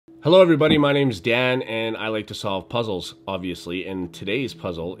Hello everybody, my name is Dan and I like to solve puzzles, obviously, and today's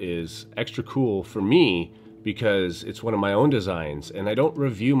puzzle is extra cool for me because it's one of my own designs and I don't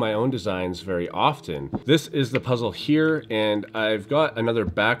review my own designs very often. This is the puzzle here and I've got another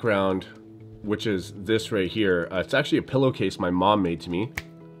background, which is this right here. It's actually a pillowcase my mom made to me.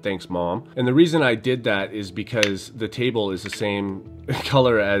 Thanks, Mom. And the reason I did that is because the table is the same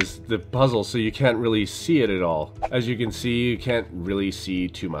color as the puzzle, so you can't really see it at all. As you can see, you can't really see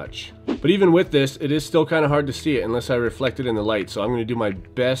too much. But even with this, it is still kind of hard to see it unless I reflect it in the light. So I'm going to do my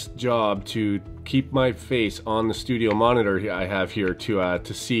best job to keep my face on the studio monitor I have here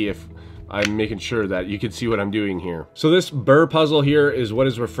to see if I'm making sure that you can see what I'm doing here. So this burr puzzle here is what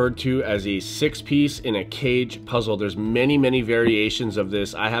is referred to as a 6-piece in a cage puzzle. There's many variations of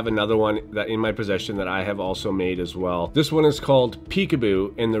this. I have another one that in my possession that I have also made as well. This one is called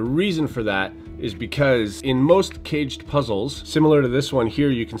Peekaboo, and the reason for that is because in most caged puzzles, similar to this one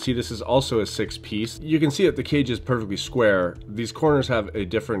here, you can see this is also a 6-piece. You can see that the cage is perfectly square. These corners have a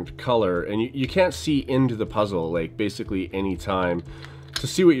different color, and you can't see into the puzzle like basically any time to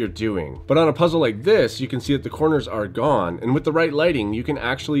see what you're doing. But on a puzzle like this, you can see that the corners are gone, and with the right lighting, you can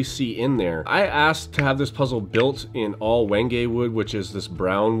actually see in there. I asked to have this puzzle built in all Wenge wood, which is this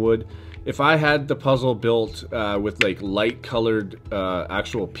brown wood. If I had the puzzle built with like light colored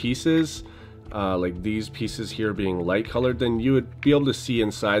actual pieces, like these pieces here being light colored, then you would be able to see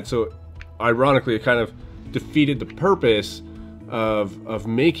inside. So ironically, it kind of defeated the purpose of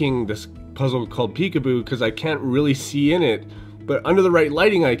making this puzzle called Peekaboo, because I can't really see in it. But under the right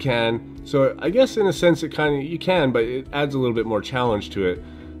lighting I can, so I guess in a sense it you can, but it adds a little bit more challenge to it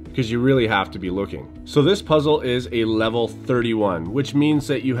because you really have to be looking. So this puzzle is a level 31, which means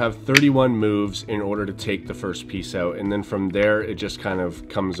that you have 31 moves in order to take the first piece out, and then from there it just kind of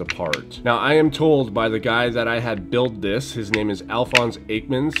comes apart. Now I am told by the guy that I had build this, his name is Alphonse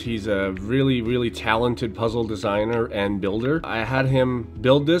Aikmans. He's a really talented puzzle designer and builder. I had him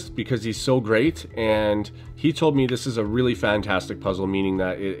build this because he's so great, and he told me this is a really fantastic puzzle, meaning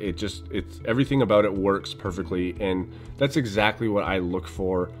that it's everything about it works perfectly, and that's exactly what I look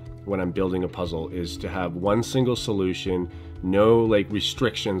for when I'm building a puzzle, is to have one single solution, no like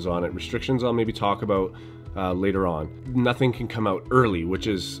restrictions on it. Restrictions I'll maybe talk about later on. Nothing can come out early, which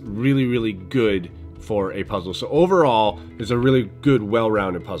is really good for a puzzle. So overall, it's a really good,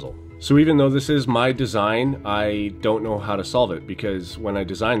 well-rounded puzzle. So even though this is my design, I don't know how to solve it, because when I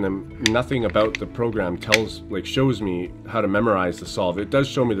design them, nothing about the program shows me how to memorize the solve. It does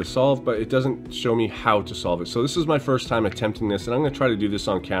show me the solve, but it doesn't show me how to solve it. So this is my first time attempting this, and I'm gonna try to do this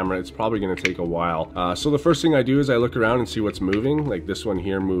on camera. It's probably gonna take a while. So the first thing I do is I look around and see what's moving. Like this one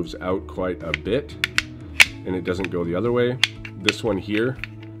here moves out quite a bit, and it doesn't go the other way. This one here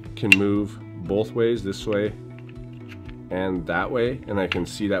can move both ways, this way and that way, and I can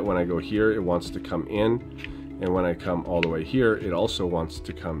see that when I go here it wants to come in, and when I come all the way here it also wants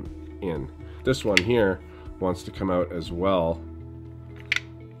to come in. This one here wants to come out as well.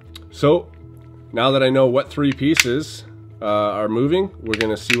 So now that I know what 3 pieces are moving, we're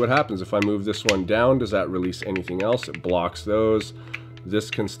gonna see what happens. If I move this one down, does that release anything else? It blocks those. This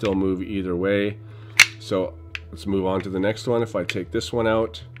can still move either way. So let's move on to the next one. If I take this one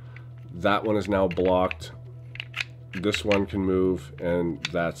out, that one is now blocked. This one can move, and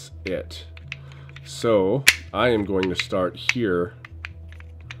that's it. So I am going to start here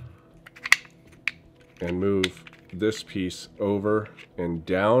and move this piece over and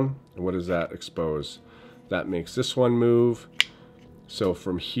down. And what does that expose? That makes this one move. So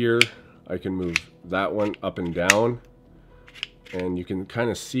from here I can move that one up and down, and you can kind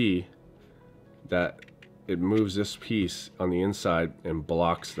of see that it moves this piece on the inside and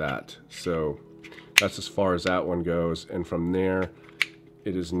blocks that. So that's as far as that one goes, and from there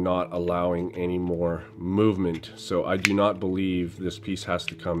it is not allowing any more movement. So I do not believe this piece has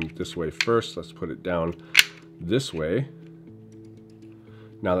to come this way first. Let's put it down this way.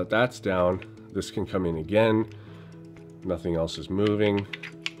 Now that that's down, this can come in again. Nothing else is moving.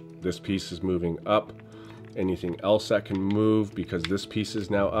 This piece is moving up. Anything else that can move, because this piece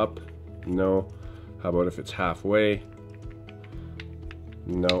is now up? No. How about if it's halfway?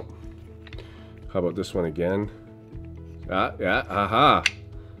 No. How about this one again? Yeah, aha.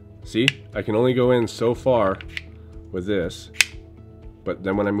 See, I can only go in so far with this, but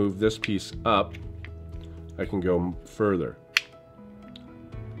then when I move this piece up, I can go further.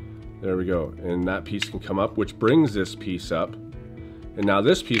 There we go, and that piece can come up, which brings this piece up, and now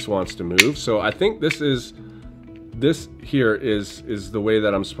this piece wants to move. So I think this here is the way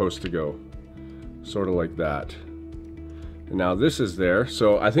that I'm supposed to go, sort of like that. And now this is there,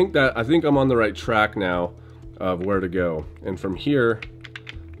 so I think I'm on the right track now of where to go. And from here,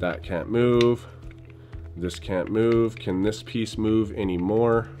 That can't move. This can't move. Can this piece move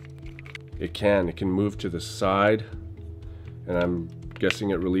anymore? It can move to the side. And I'm guessing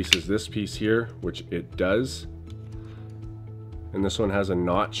it releases this piece here, which it does. And this one has a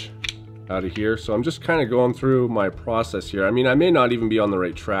notch out of here. So I'm just kind of going through my process here. I mean, I may not even be on the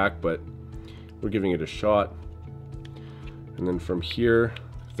right track, but we're giving it a shot. And then from here,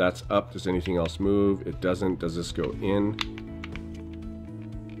 if that's up, does anything else move? It doesn't. Does this go in?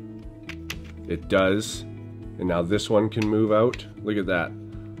 It does. And now this one can move out. Look at that.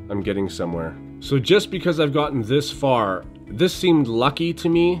 I'm getting somewhere. So just because I've gotten this far, this seemed lucky to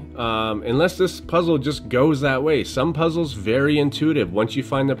me, unless this puzzle just goes that way. Some puzzles very intuitive. Once you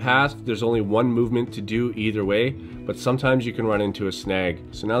find the path, there's only one movement to do either way, but sometimes you can run into a snag.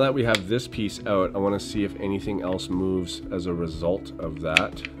 So now that we have this piece out, I want to see if anything else moves as a result of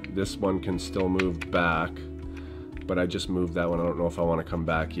that. This one can still move back, but I just moved that one. I don't know if I want to come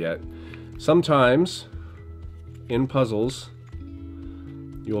back yet. Sometimes in puzzles,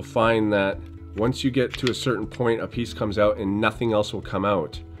 you'll find that once you get to a certain point, a piece comes out and nothing else will come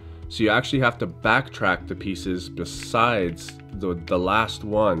out. So you actually have to backtrack the pieces besides the last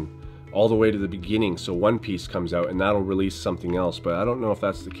one all the way to the beginning. So one piece comes out and that'll release something else. But I don't know if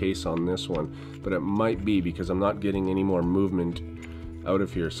that's the case on this one, but it might be because I'm not getting any more movement out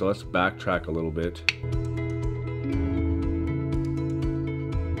of here. So let's backtrack a little bit.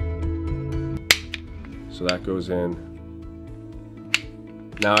 So that goes in.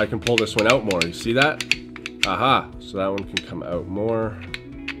 Now I can pull this one out more. You see that? Aha! So that one can come out more.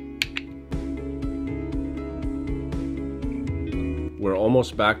 We're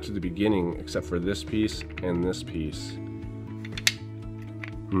almost back to the beginning, except for this piece and this piece.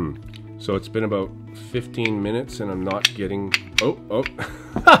 So it's been about 15 minutes and I'm not getting... Oh.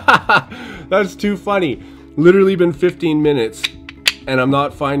 That's too funny. Literally been 15 minutes and I'm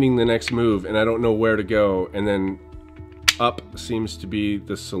not finding the next move and I don't know where to go, and then up seems to be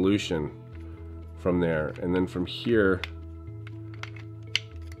the solution from there, and then from here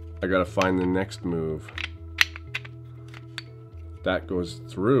I gotta find the next move that goes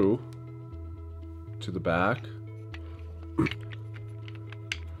through to the back.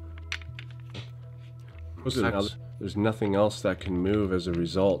 There's nothing else that can move as a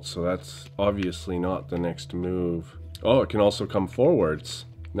result, so that's obviously not the next move. Oh, it can also come forwards.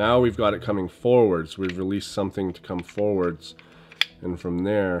 Now we've got it coming forwards. We've released something to come forwards. And from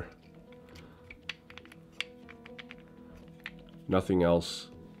there, nothing else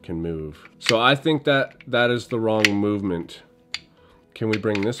can move. So I think that that is the wrong movement. Can we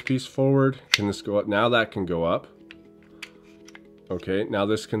bring this piece forward? Can this go up? Now that can go up. Okay, now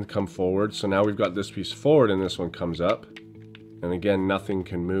this can come forward. So now we've got this piece forward and this one comes up. And again, nothing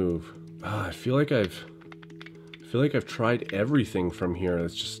can move. I feel like I've tried everything from here.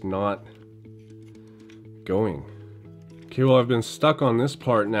 It's just not going. Okay, well, I've been stuck on this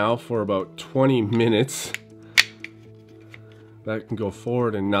part now for about 20 minutes. That can go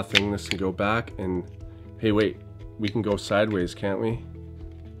forward and nothing. This can go back and... Hey, wait. We can go sideways, can't we?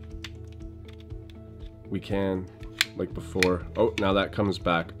 We can, like before. Oh, now that comes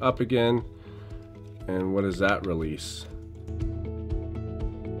back up again. And what does that release?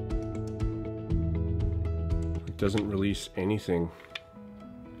 Doesn't release anything.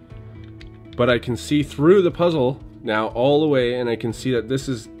 But I can see through the puzzle now all the way, and I can see that this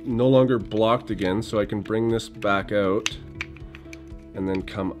is no longer blocked again, so I can bring this back out and then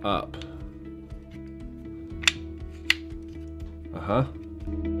come up.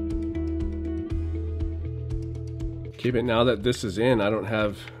 Okay, but now that this is in, I don't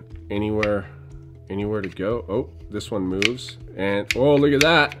have anywhere to go. Oh, this one moves, and oh, look at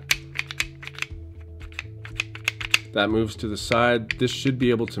that. That moves to the side. This should be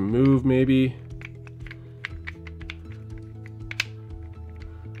able to move, maybe.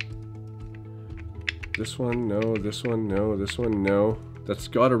 This one, no. This one, no. This one, no. That's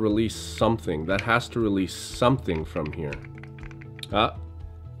got to release something. That has to release something from here.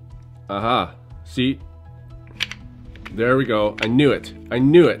 Aha. See? There we go. I knew it. I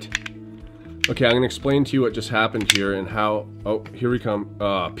knew it. Okay, I'm going to explain to you what just happened here and how... Oh, here we come.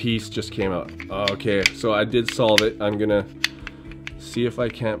 Piece just came out. Okay, so I did solve it. I'm going to see if I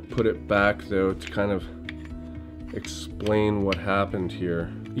can't put it back, though, to kind of explain what happened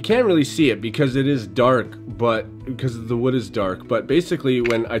here. You can't really see it because it is dark, but because the wood is dark. But basically,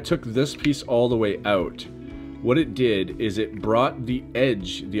 when I took this piece all the way out, what it did is it brought the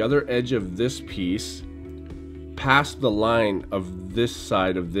edge, the other edge of this piece, past the line of this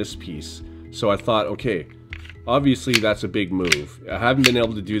side of this piece. So I thought, okay, obviously that's a big move. I haven't been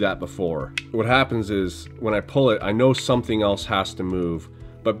able to do that before. What happens is when I pull it, I know something else has to move,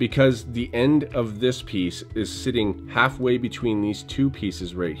 But because the end of this piece is sitting halfway between these two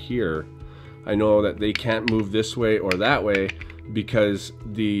pieces right here, I know that they can't move this way or that way because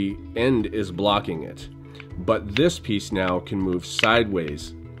the end is blocking it. But this piece now can move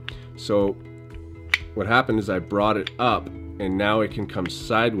sideways. So what happened is I brought it up and now it can come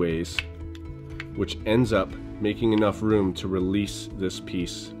sideways, which ends up making enough room to release this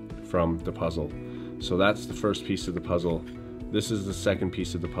piece from the puzzle. So that's the first piece of the puzzle. This is the second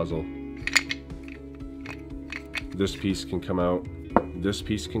piece of the puzzle. This piece can come out. This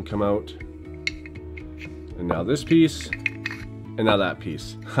piece can come out. And now this piece. And now that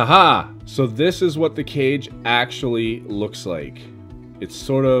piece. Haha! So this is what the cage actually looks like. It's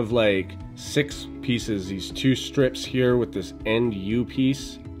sort of like 6 pieces, these 2 strips here with this end U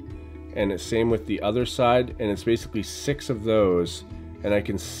piece. And it's same with the other side. And it's basically 6 of those. And I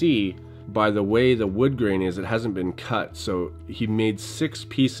can see by the way the wood grain is, it hasn't been cut. So he made 6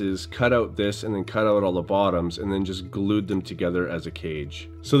 pieces, cut out this, and then cut out all the bottoms, and then just glued them together as a cage.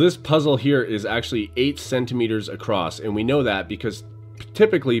 So this puzzle here is actually 8 centimeters across, and we know that because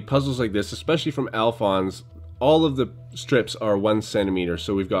typically puzzles like this, especially from Alphonse, all of the strips are 1 centimeter.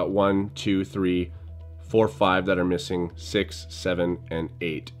 So we've got 1, 2, 3, 4, 5 that are missing, 6, 7, and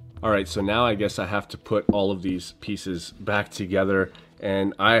 8. All right, so now I guess I have to put all of these pieces back together,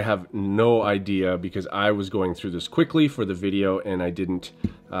 and I have no idea because I was going through this quickly for the video and I didn't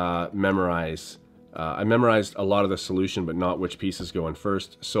memorize. I memorized a lot of the solution, but not which pieces go in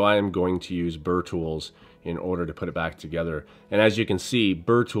first. So I am going to use Burr Tools in order to put it back together. And as you can see,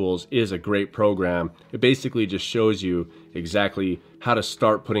 Burr Tools is a great program. It basically just shows you exactly how to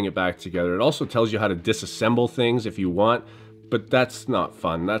start putting it back together. It also tells you how to disassemble things if you want, but that's not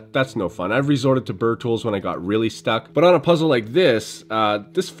fun. That's no fun. I've resorted to Burr Tools when I got really stuck. But on a puzzle like this,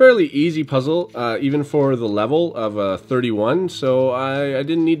 this fairly easy puzzle, even for the level of 31, so I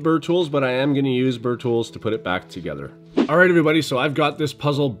didn't need Burr Tools, but I am gonna use Burr Tools to put it back together. All right, everybody, so I've got this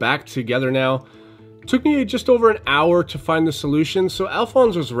puzzle back together now. It took me just over an hour to find the solution, so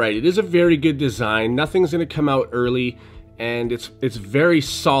Alphonse was right. It is a very good design. Nothing's gonna come out early, and it's very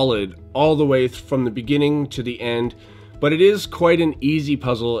solid all the way from the beginning to the end. But it is quite an easy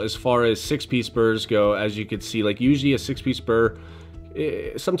puzzle as far as 6-piece burrs go. As you can see, like usually a 6-piece burr,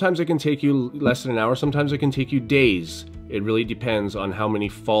 sometimes it can take you less than an hour, sometimes it can take you days. It really depends on how many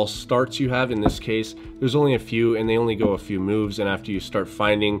false starts you have. In this case, there's only a few and they only go a few moves, and after you start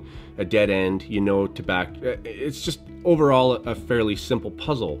finding a dead end, you know to back. It's just overall a fairly simple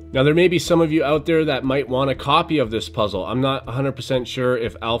puzzle. Now there may be some of you out there that might want a copy of this puzzle. I'm not 100% sure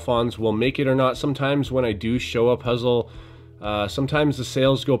if Alphonse will make it or not. Sometimes when I do show a puzzle, sometimes the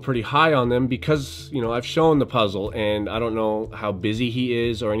sales go pretty high on them because, you know, I've shown the puzzle and I don't know how busy he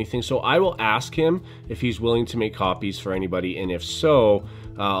is or anything. So I will ask him if he's willing to make copies for anybody, and if so,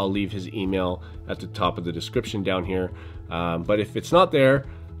 I'll leave his email at the top of the description down here. But if it's not there,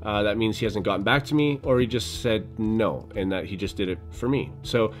 that means he hasn't gotten back to me, or he just said no and that he just did it for me.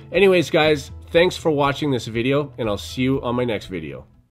 So anyways, guys, thanks for watching this video, and I'll see you on my next video.